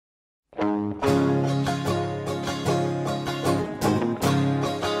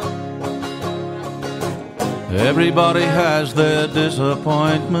Everybody has their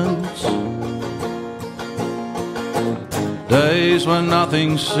disappointments, days when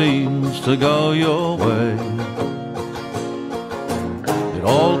nothing seems to go your way. It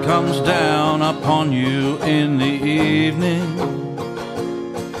all comes down upon you in the evening,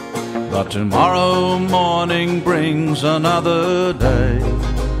 but tomorrow morning brings another day.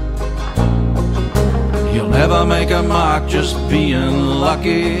 You'll never make a mark just being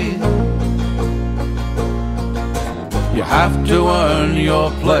lucky. You have to earn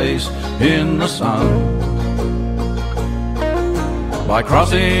your place in the sun by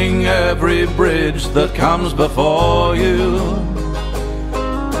crossing every bridge that comes before you.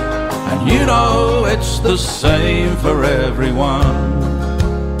 And you know it's the same for everyone.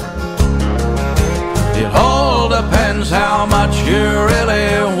 It all depends how much you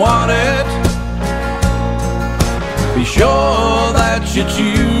really want it. Be sure that you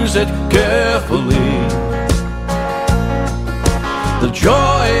choose it carefully. The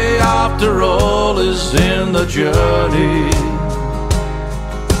joy, after all, is in the journey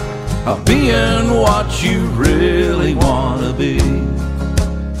of being what you really want to be.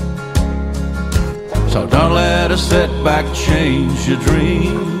 So don't let a setback change your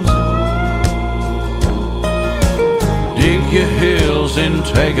dreams. Dig your heels and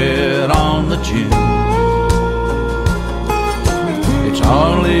take it on the chin. It's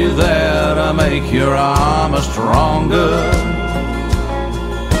only there to make your armor stronger.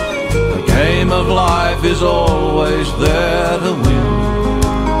 The game of life is always there to win.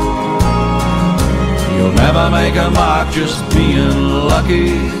 You'll never make a mark just being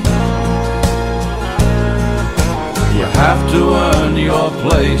lucky. You have to earn your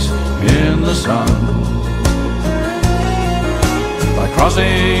place in the sun by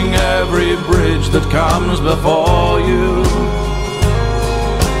crossing every bridge that comes before you.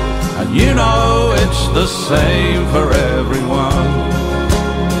 And you know it's the same for everyone.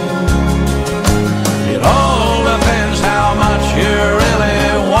 It all depends how much you really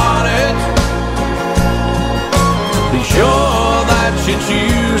want it. Be sure that you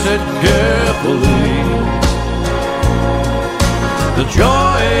choose it carefully. The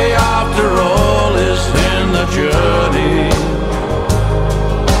joy, after all, is in the journey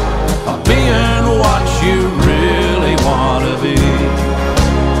of being what you really want to be.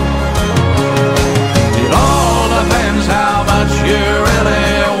 It all depends how much you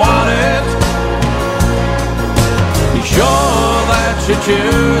really want it. Be sure that you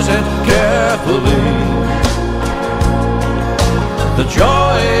choose it carefully. The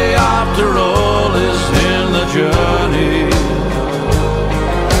joy, after all, is in the journey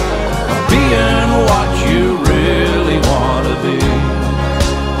of being what you really want to be.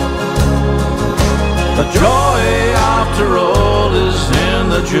 The joy, after all, is in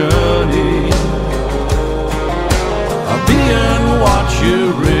the journey